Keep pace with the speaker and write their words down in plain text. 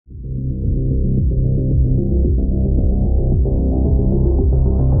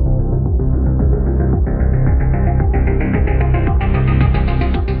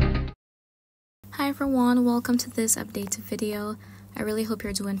everyone, welcome to this update video. I really hope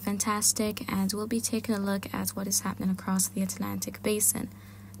you're doing fantastic, and we'll be taking a look at what is happening across the Atlantic basin.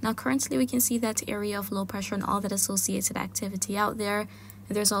 Now currently we can see that area of low pressure and all that associated activity out there,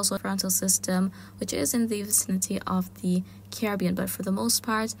 and there's also a frontal system which is in the vicinity of the Caribbean, but for the most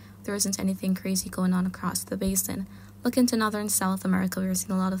part there isn't anything crazy going on across the basin. Looking to northern South America, we're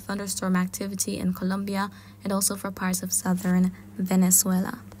seeing a lot of thunderstorm activity in Colombia and also for parts of southern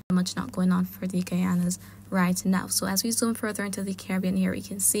Venezuela. Much not going on for the Guyanas right now. So as we zoom further into the Caribbean here, we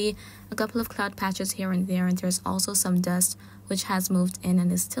can see a couple of cloud patches here and there, and there's also some dust which has moved in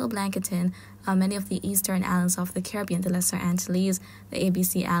and is still blanketing many of the eastern islands of the Caribbean, the Lesser Antilles, the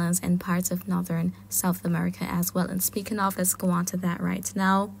ABC Islands, and parts of northern South America as well. And speaking of, let's go on to that right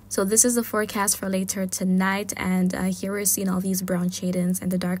now. So this is the forecast for later tonight, and here we're seeing all these brown shadings,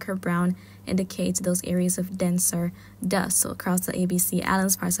 and the darker brown indicates those areas of denser dust. So across the ABC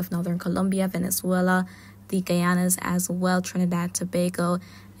Islands, parts of northern Colombia, Venezuela, the Guyanas as well, Trinidad, Tobago,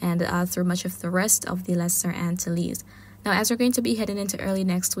 and through much of the rest of the Lesser Antilles. Now, as we're going to be heading into early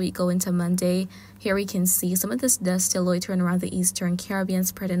next week, go into Monday, here we can see some of this dust still loitering around the eastern Caribbean,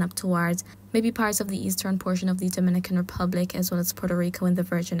 spreading up towards maybe parts of the eastern portion of the Dominican Republic, as well as Puerto Rico and the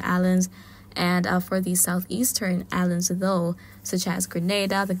Virgin Islands. And for the southeastern islands, though, such as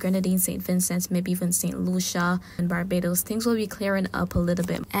Grenada, the Grenadines, St. Vincent, maybe even St. Lucia and Barbados, things will be clearing up a little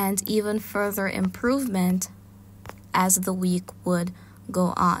bit, and even further improvement as the week would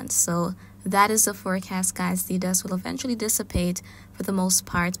go on. So that is the forecast, guys. The dust will eventually dissipate for the most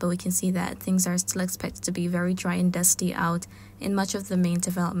part, but we can see that things are still expected to be very dry and dusty out in much of the main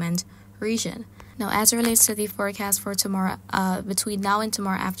development region. Now, as it relates to the forecast for tomorrow, between now and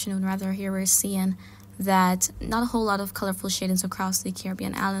tomorrow afternoon, rather, here we're seeing that not a whole lot of colorful shadings across the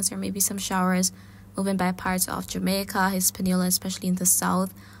Caribbean islands. There may be some showers moving by parts of Jamaica, Hispaniola, especially in the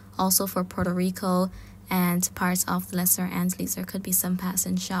south. Also for Puerto Rico and parts of the Lesser Antilles, there could be some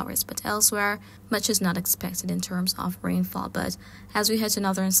passing showers, but elsewhere, much is not expected in terms of rainfall. But as we head to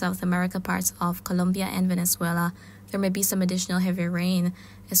northern South America, parts of Colombia and Venezuela, there may be some additional heavy rain,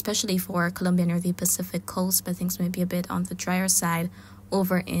 especially for Colombia near the Pacific coast, but things may be a bit on the drier side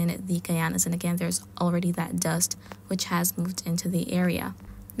over in the Guyanas. And again, there's already that dust which has moved into the area.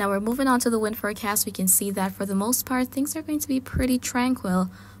 Now we're moving on to the wind forecast. We can see that for the most part, things are going to be pretty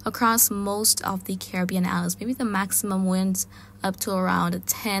tranquil across most of the Caribbean islands. Maybe the maximum winds up to around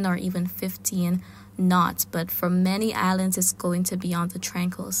 10 or even 15 knots. But for many islands, it's going to be on the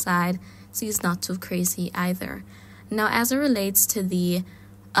tranquil side, so it's not too crazy either. Now, as it relates to the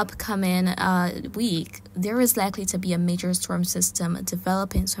upcoming week, there is likely to be a major storm system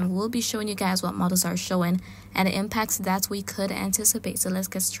developing, so we'll be showing you guys what models are showing and the impacts that we could anticipate. So let's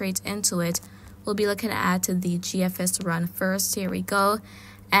get straight into it. We'll be looking at the GFS run first. Here we go,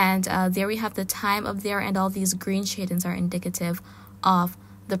 and there we have the time up there, and all these green shadings are indicative of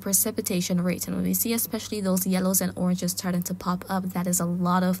the precipitation rate. And when we see especially those yellows and oranges starting to pop up, that is a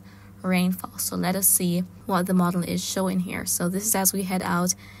lot of rainfall. So let us see what the model is showing here. So this is as we head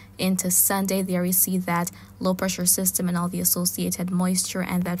out into Sunday. There we see that low pressure system and all the associated moisture,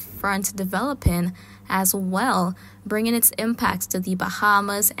 and that front developing as well, bringing its impacts to the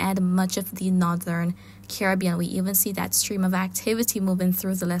Bahamas and much of the northern Caribbean. We even see that stream of activity moving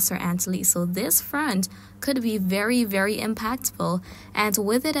through the Lesser Antilles. So this front could be very, very impactful, and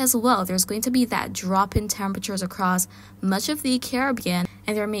with it as well, there's going to be that drop in temperatures across much of the Caribbean,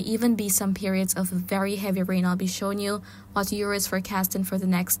 and there may even be some periods of very heavy rain. I'll be showing you what Euro is forecasting for the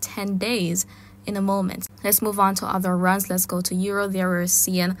next 10 days in a moment. Let's move on to other runs. Let's go to Euro. There we're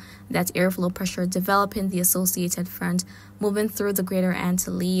seeing that airflow pressure developing, the associated front moving through the Greater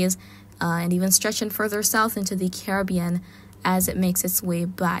Antilles, and even stretching further south into the Caribbean as it makes its way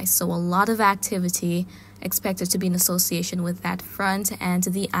by. So a lot of activity expected to be in association with that front, and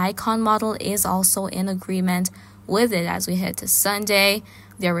the icon model is also in agreement with it as we head to Sunday.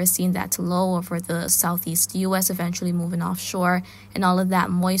 There we're seeing that low over the southeast US, eventually moving offshore, and all of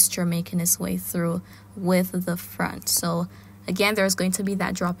that moisture making its way through with the front. So again, there's going to be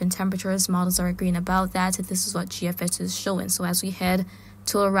that drop in temperatures. Models are agreeing about that. This is what GFS is showing. So as we head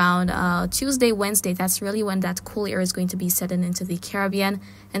to around Tuesday, Wednesday, that's really when that cool air is going to be setting into the Caribbean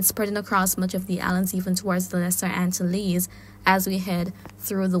and spreading across much of the islands, even towards the Lesser Antilles, as we head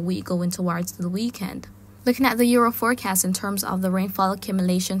through the week, going towards the weekend. Looking at the Euro forecast in terms of the rainfall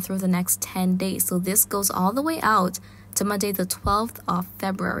accumulation through the next 10 days. So this goes all the way out to Monday, the 12th of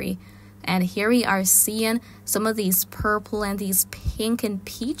February. And here we are seeing some of these purple and these pink and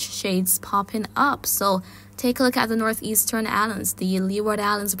peach shades popping up. So take a look at the northeastern islands, the Leeward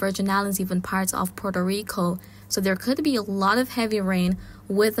Islands, Virgin Islands, even parts of Puerto Rico. So there could be a lot of heavy rain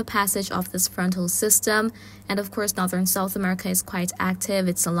with the passage of this frontal system. And of course, northern South America is quite active.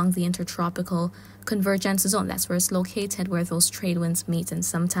 It's along the intertropical convergence zone. That's where it's located, where those trade winds meet. And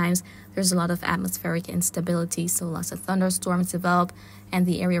sometimes there's a lot of atmospheric instability, so lots of thunderstorms develop, and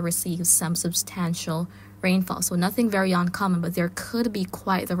the area receives some substantial rainfall. So nothing very uncommon, but there could be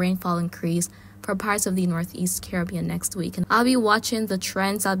quite the rainfall increase for parts of the Northeast Caribbean next week. And I'll be watching the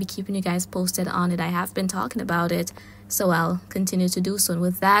trends. I'll be keeping you guys posted on it. I have been talking about it, so I'll continue to do so. And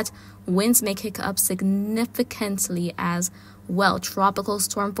with that, winds may kick up significantly as well. Tropical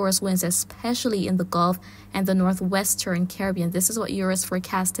storm force winds, especially in the Gulf and the northwestern Caribbean. This is what Euro is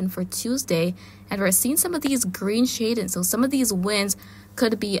forecasting for Tuesday, and we're seeing some of these green shading. So some of these winds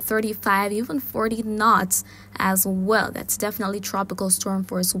could be 35, even 40 knots as well. That's definitely tropical storm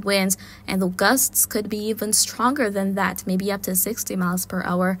force winds, and the gusts could be even stronger than that, maybe up to 60 miles per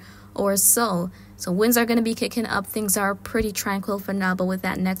hour or so. So winds are going to be kicking up. Things are pretty tranquil for now, but with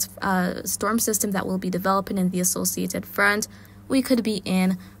that next storm system that will be developing in the associated front, we could be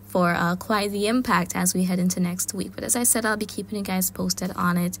in for quite the impact as we head into next week. But as I said, I'll be keeping you guys posted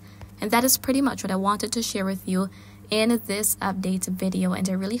on it. And that is pretty much what I wanted to share with you in this update video, and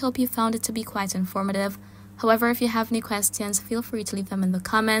I really hope you found it to be quite informative. However, if you have any questions, feel free to leave them in the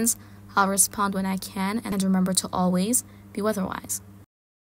comments. I'll respond when I can, and remember to always be weatherwise.